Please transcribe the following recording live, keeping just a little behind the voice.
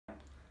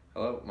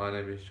Hello, my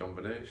name is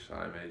Bouruous.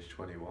 I'm aged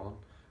 21.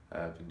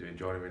 I've been doing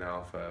joinery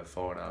now for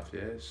 4.5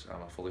 years.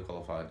 I'm a fully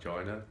qualified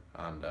joiner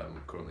and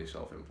I'm currently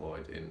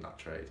self-employed in that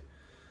trade.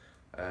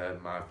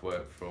 I've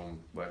worked from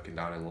working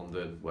down in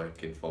London,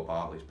 working for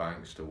Barclays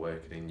Banks, to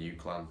working in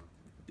UCLan,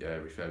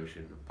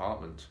 refurbishing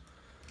apartments.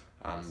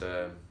 And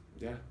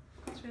yeah,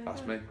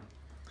 that's me.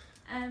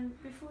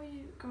 Before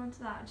you go on to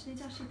that, I just need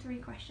to ask you 3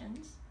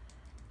 questions.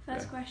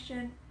 First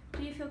question,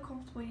 do you feel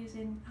comfortable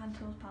using hand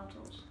tools, power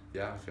tools?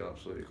 Yeah, I feel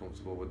absolutely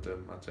comfortable with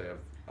them. I'd say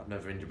I've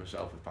never injured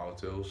myself with power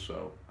tools,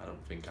 so I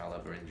don't think I'll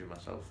ever injure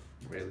myself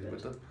really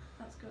with them.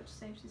 That's good,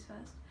 safety's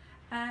first.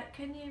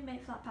 Can you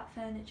make flat pack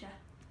furniture?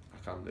 I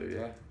can do,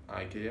 yeah.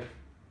 IKEA.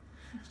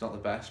 It's not the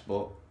best,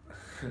 but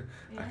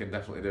I can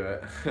definitely do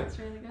it. That's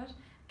really good.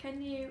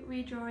 Can you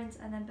read drawings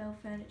and then build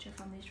furniture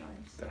from these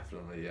drawings?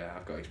 Definitely, yeah.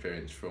 I've got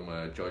experience from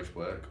joist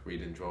work,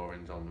 reading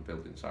drawings on the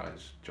building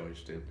sites,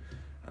 joisting,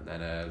 and then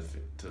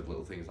to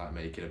little things like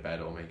making a bed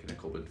or making a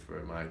cupboard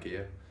for my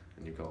IKEA,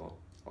 and you've got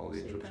all the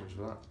instructions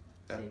for that.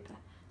 Yeah. Super.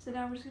 So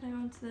now we're just going to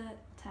go on to the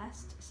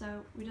test.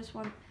 So we just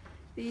want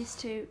these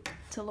two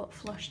to look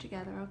flush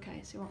together,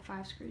 okay? So you want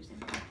 5 screws in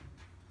there.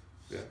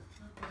 Yeah.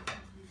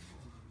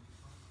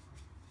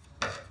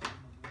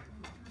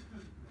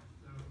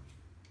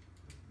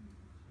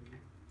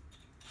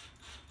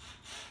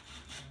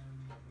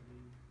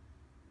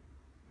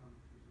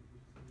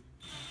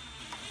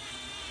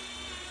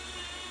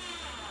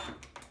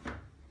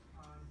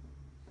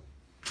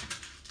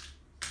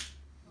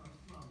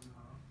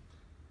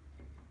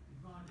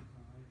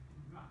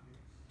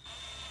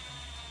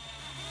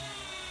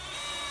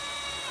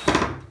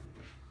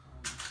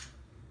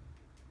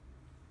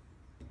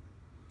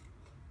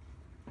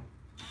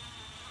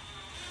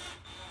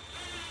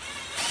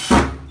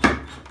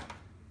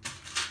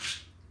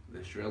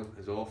 This drill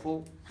is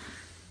awful.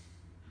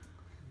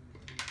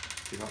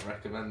 Do not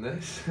recommend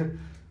this.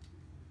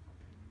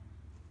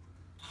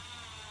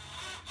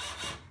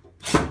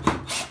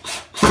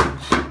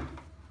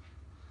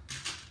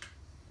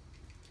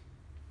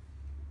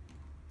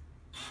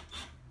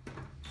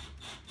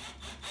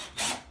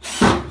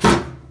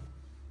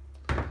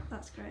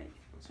 That's great.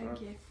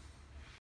 Thank you.